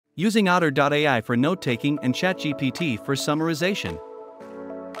Using Otter.ai for note-taking and ChatGPT for summarization.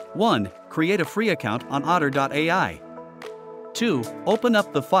 1. Create a free account on Otter.ai. 2. Open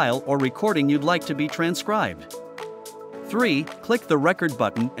up the file or recording you'd like to be transcribed. 3. Click the record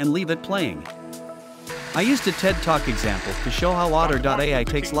button and leave it playing. I used a TED Talk example to show how Otter.ai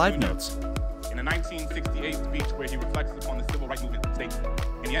takes live notes. In a 1968 speech where he reflects upon the civil rights movement, states,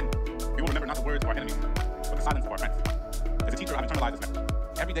 "In the end, we will remember not the words of our enemies, but the silence of our friends." As a teacher, I've internalized this message.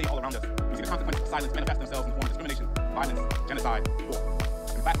 Every day all around us, we see the consequences of silence manifest themselves in the form of discrimination, violence, genocide, war.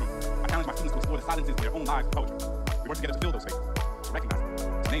 In the classroom, I challenge my students to explore the silences in their own lives with poetry. We work together to fill those spaces, to recognize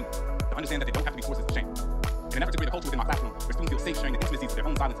them, to name them, to understand that they don't have to be sources of shame. In an effort to create a culture within my classroom where students feel safe sharing the intimacies of their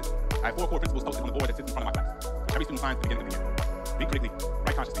own silences, I have 4 core principles posted on the board that sits in front of my class, which every student finds at the beginning of the year. Read critically,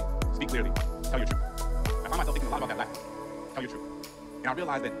 write consciously, speak clearly, tell your truth. I found myself thinking a lot about that last one, tell your truth. And I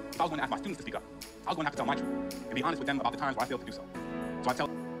realized that if I was going to ask my students to speak up, I was going to have to tell my truth and be honest with them about the times where I failed to do so. So I tell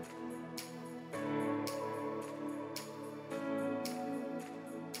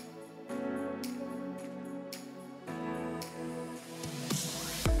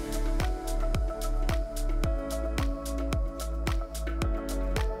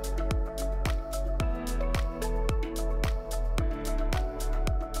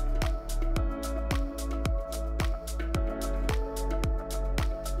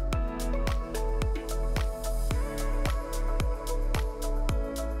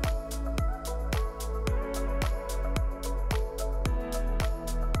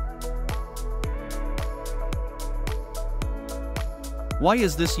Why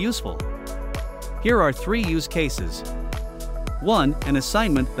is this useful? Here are 3 use cases. 1. An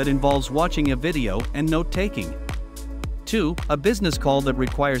assignment that involves watching a video and note-taking. 2. A business call that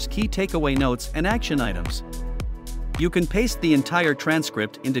requires key takeaway notes and action items. You can paste the entire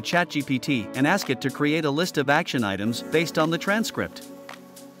transcript into ChatGPT and ask it to create a list of action items based on the transcript.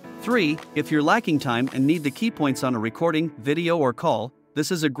 3. If you're lacking time and need the key points on a recording, video or call,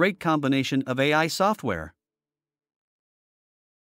 this is a great combination of AI software.